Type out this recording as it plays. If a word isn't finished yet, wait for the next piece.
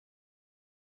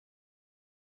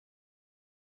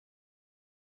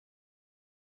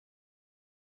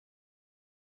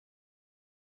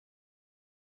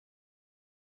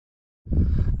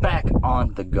back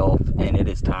on the Gulf, and it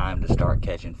is time to start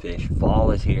catching fish. Fall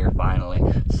is here finally.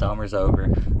 Summer's over.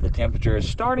 The temperature is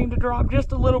starting to drop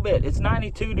just a little bit. It's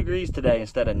 92 degrees today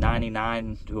instead of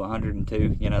 99 to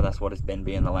 102. You know, that's what it's been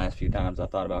being the last few times I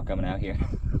thought about coming out here.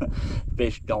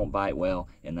 Fish don't bite well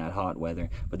in that hot weather,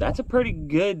 but that's a pretty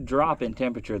good drop in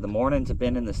temperature. The mornings have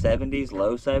been in the 70s,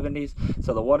 low 70s,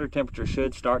 so the water temperature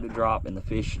should start to drop and the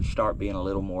fish should start being a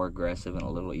little more aggressive and a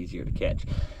little easier to catch.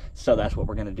 So that's what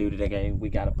we're going to do today. We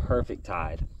got a perfect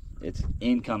tide. It's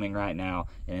incoming right now,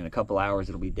 and in a couple hours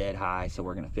it'll be dead high, so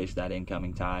we're going to fish that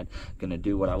incoming tide. Going to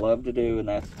do what I love to do, and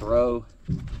that's throw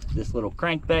this little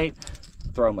crankbait,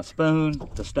 throw my spoon,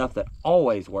 the stuff that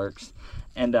always works.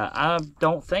 And I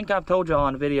don't think I've told y'all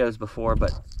in videos before,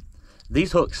 but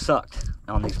these hooks sucked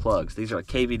on these plugs. These are a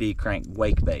KVD crank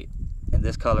wake bait, and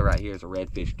this color right here is a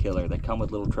redfish killer. They come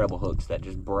with little treble hooks that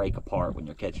just break apart when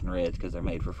you're catching reds because they're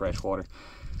made for freshwater.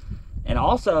 And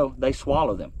also, they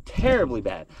swallow them terribly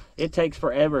bad. It takes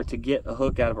forever to get a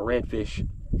hook out of a redfish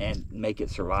and make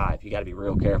it survive. You got to be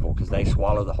real careful because they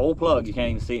swallow the whole plug. You can't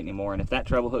even see it anymore. And if that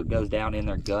treble hook goes down in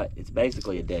their gut, it's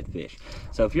basically a dead fish.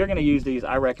 So if you're going to use these,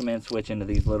 I recommend switching to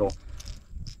these little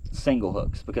single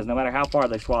hooks, because no matter how far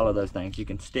they swallow those things, you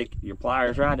can stick your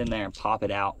pliers right in there and pop it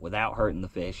out without hurting the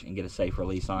fish and get a safe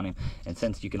release on him. And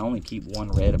since you can only keep one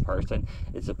red a person,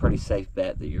 it's a pretty safe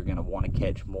bet that you're going to want to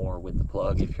catch more with the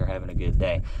plug if you're having a good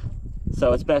day.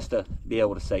 So it's best to be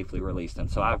able to safely release them.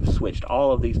 So I've switched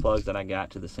all of these plugs that I got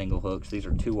to the single hooks. These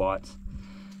are 2 watts.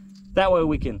 That way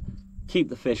we can keep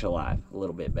the fish alive a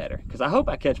little bit better, because I hope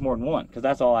I catch more than one, because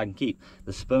that's all I can keep.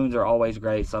 The spoons are always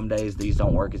great. Some days these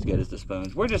don't work as good as the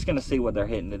spoons. We're just going to see what they're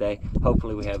hitting today.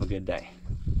 Hopefully we have a good day.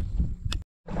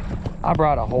 I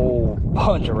brought a whole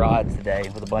bunch of rods today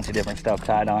with a bunch of different stuff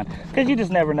tied on, because you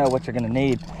just never know what you're going to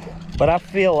need. But I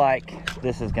feel like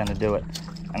this is going to do it,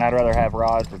 and I'd rather have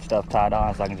rods with stuff tied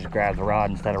on so I can just grab the rod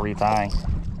instead of retying.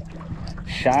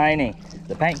 Shiny.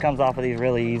 The paint comes off of these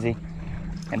really easy.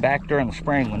 And back during the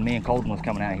spring when me and Colton was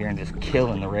coming out here and just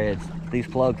killing the reds, these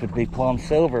plugs would be plumb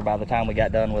silver by the time we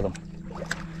got done with them.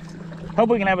 Hope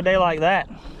we can have a day like that.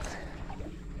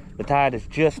 The tide is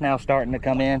just now starting to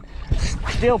come in.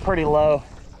 Still pretty low,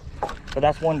 but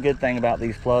that's one good thing about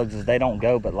these plugs is they don't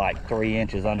go but like 3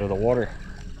 inches under the water.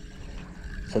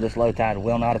 So this low tide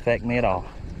will not affect me at all.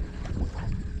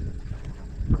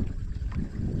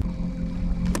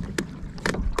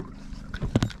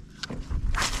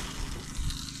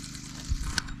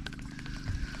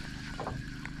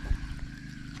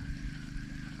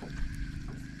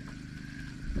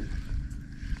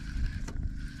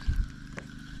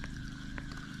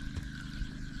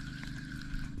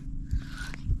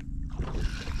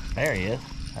 There he is.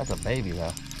 That's a baby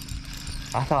though.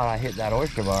 I thought I hit that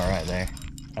oyster bar right there.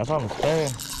 That's on the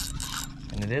spoon,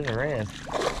 and it is a red.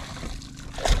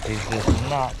 He's just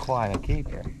not quite a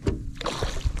keeper.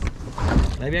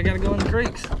 Maybe I gotta go in the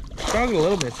creeks. Struggled a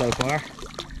little bit so far.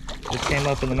 Just came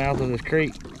up in the mouth of this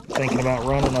creek, thinking about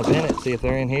running up in it, see if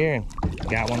they're in here, and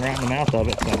got one right in the mouth of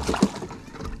it. So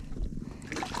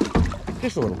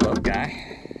just a little buck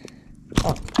guy.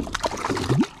 Oh,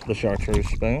 the chartreuse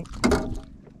spoon.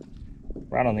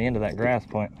 Right on the end of that grass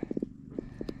point.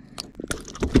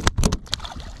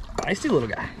 Feisty little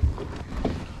guy.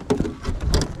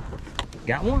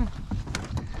 Got one.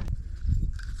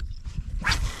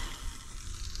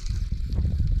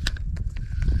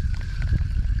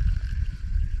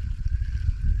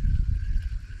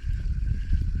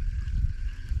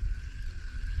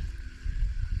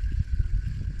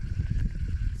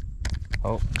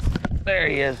 Oh, there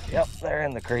he is. Yep, they're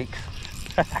in the creeks.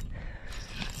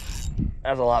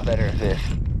 That's a lot better fish.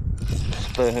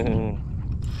 Spoon.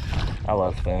 I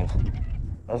love spoons.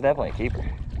 That's definitely a keeper,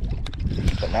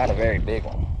 but not a very big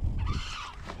one.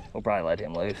 We'll probably let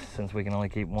him loose since we can only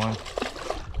keep one.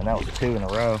 And that was 2 in a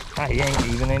row. He ain't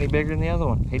even any bigger than the other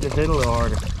one. He just hit a little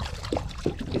harder.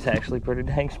 He's actually pretty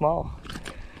dang small.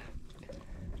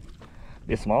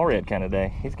 Be a small red kind of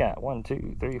day. He's got 1,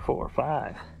 2, 3, 4,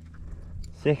 5,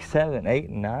 6, 7, 8,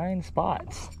 9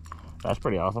 spots. That's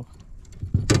pretty awesome.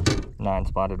 9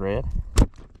 spotted red.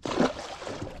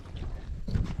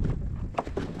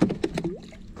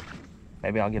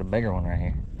 Maybe I'll get a bigger one right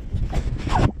here.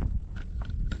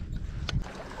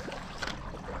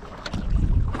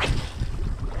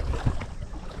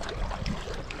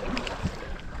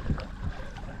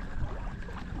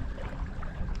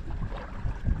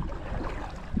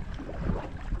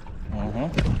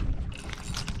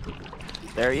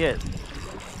 There he is.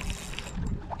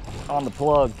 On the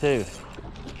plug too.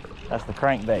 That's the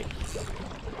crankbait.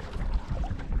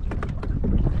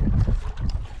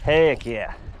 Heck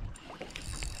yeah.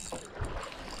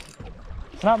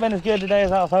 It's not been as good today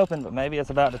as I was hoping, but maybe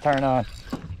it's about to turn on.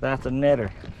 That's a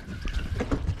knitter.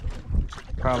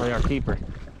 Probably our keeper.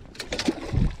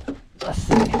 Let's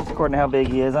see, according to how big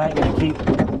he is, I ain't gonna keep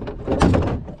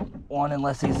one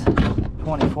unless he's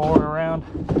 24 around.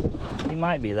 He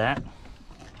might be that.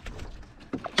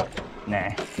 Nah.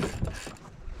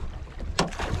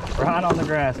 Right on the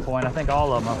grass point. I think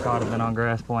all of them I've caught have been on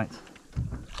grass points.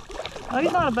 Oh,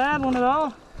 he's not a bad one at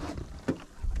all.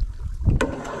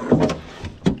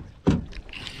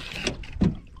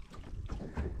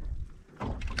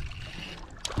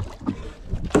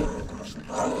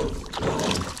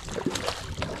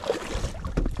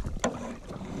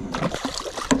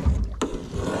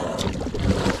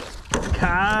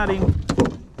 Got him.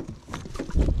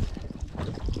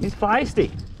 He's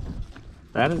feisty.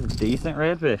 That is a decent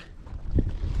redfish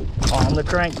on the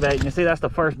crankbait. And you see, that's the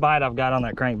first bite I've got on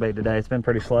that crankbait today. It's been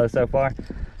pretty slow so far.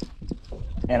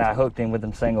 And I hooked him with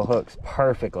them single hooks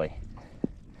perfectly.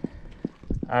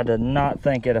 I did not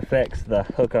think it affects the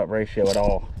hookup ratio at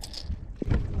all.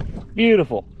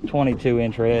 Beautiful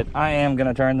 22-inch red. I am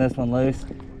gonna turn this one loose.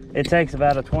 It takes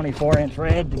about a 24-inch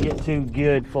red to get 2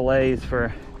 good fillets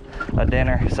for a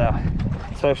dinner, so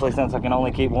especially since I can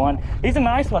only keep one. He's a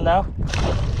nice one though.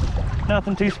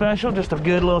 Nothing too special, just a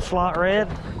good little slot red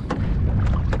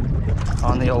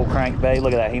on the old crankbait.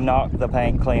 Look at that, he knocked the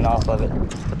paint clean off of it.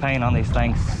 The paint on these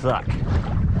things suck.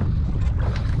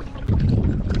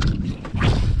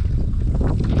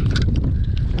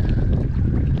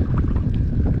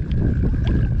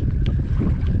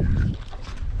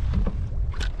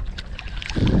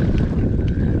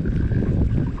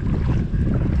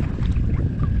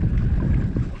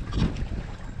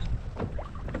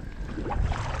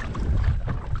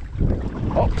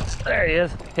 There he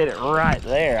is. Hit it right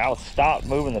there. I was stopped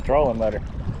moving the trolling motor.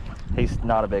 He's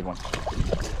not a big one.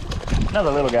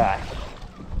 Another little guy.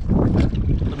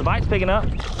 But the bite's picking up,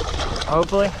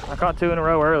 hopefully. I caught 2 in a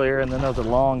row earlier, and then there was a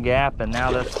long gap, and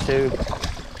now that's 2.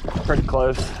 Pretty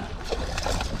close.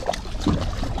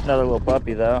 Another little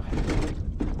puppy, though.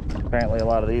 Apparently a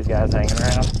lot of these guys hanging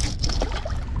around.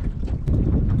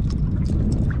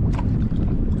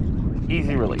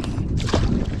 Easy release.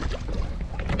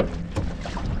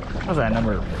 What's that,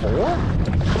 number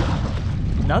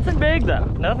 4? Nothing big though,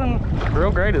 nothing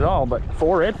real great at all, but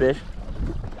 4 redfish.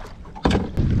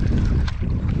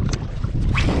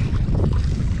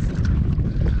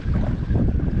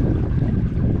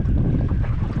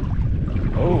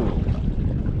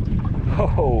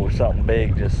 Oh, something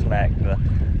big just smacked the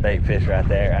bait fish right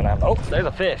there, and oh, there's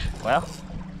a fish. Well,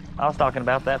 I was talking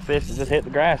about that fish that just hit the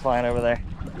grass line over there.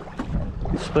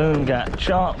 Spoon got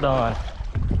chomped on.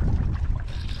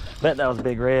 Bet that was a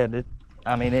big red.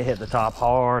 I mean, it hit the top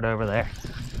hard over there.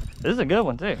 This is a good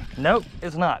one too. Nope,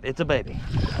 it's not. It's a baby.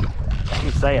 I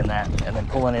keep saying that and then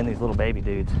pulling in these little baby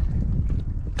dudes.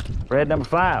 Red number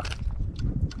 5.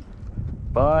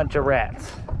 Bunch of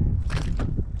rats.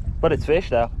 But it's fish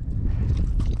though.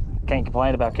 Can't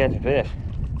complain about catching fish.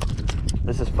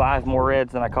 This is 5 more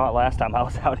reds than I caught last time I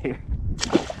was out here.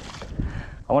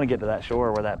 I want to get to that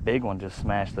shore where that big one just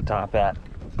smashed the top at.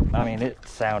 I mean, it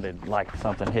sounded like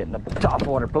something hitting a top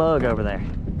water plug over there.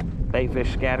 Bait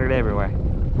fish scattered everywhere.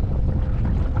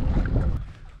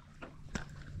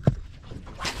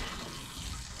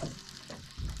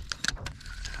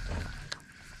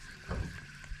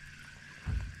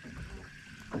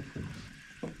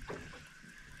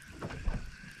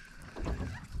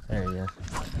 There he is.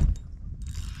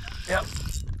 Yep.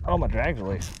 Oh, my drag's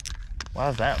loose. Why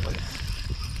is that loose?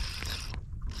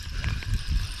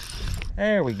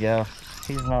 There we go.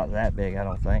 He's not that big, I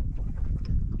don't think.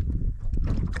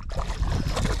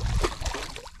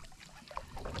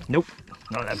 Nope,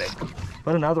 not that big.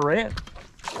 But another red.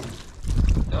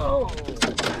 Oh.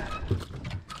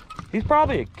 He's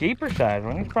probably a keeper size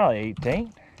one. He's probably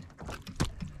 18.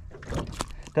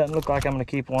 Doesn't look like I'm gonna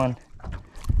keep one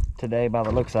today by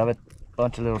the looks of it.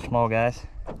 Bunch of little small guys.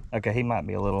 Okay, he might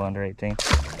be a little under 18.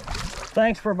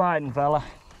 Thanks for biting, fella.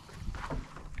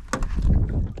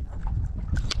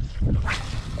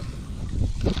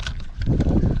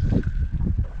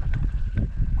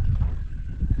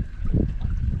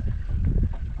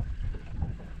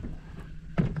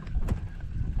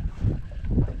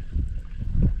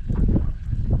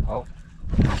 Oh,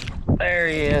 there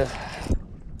he is.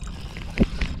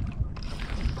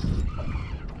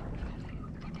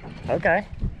 Okay,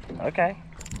 okay.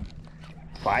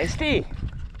 Feisty.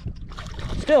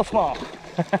 Still small.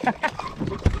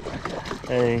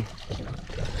 Hey.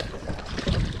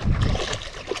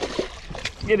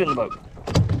 Get in the boat.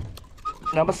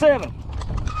 Number 7.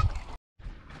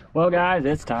 Well guys,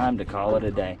 it's time to call it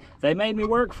a day. They made me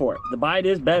work for it. The bite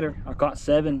is better. I caught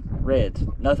 7 reds.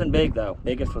 Nothing big though.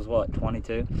 Biggest was what,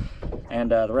 22?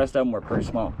 And the rest of them were pretty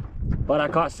small. But I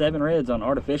caught 7 reds on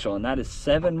artificial, and that is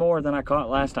 7 more than I caught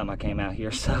last time I came out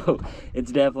here. So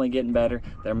it's definitely getting better.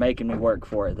 They're making me work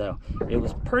for it though. It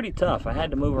was pretty tough. I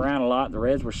had to move around a lot. The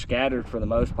reds were scattered for the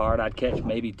most part. I'd catch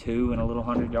maybe 2 in a little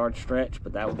 100-yard stretch,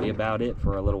 but that would be about it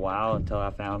for a little while until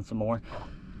I found some more.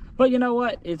 But you know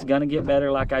what? It's gonna get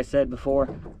better. Like I said before,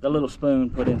 the little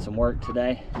spoon put in some work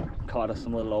today. Caught us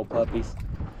some little old puppies.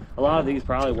 A lot of these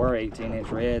probably were 18-inch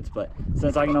reds, but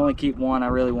since I can only keep one, I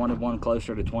really wanted one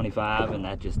closer to 25, and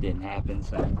that just didn't happen.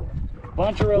 So,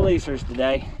 bunch of releasers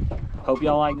today. Hope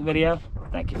y'all liked the video.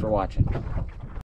 Thank you for watching.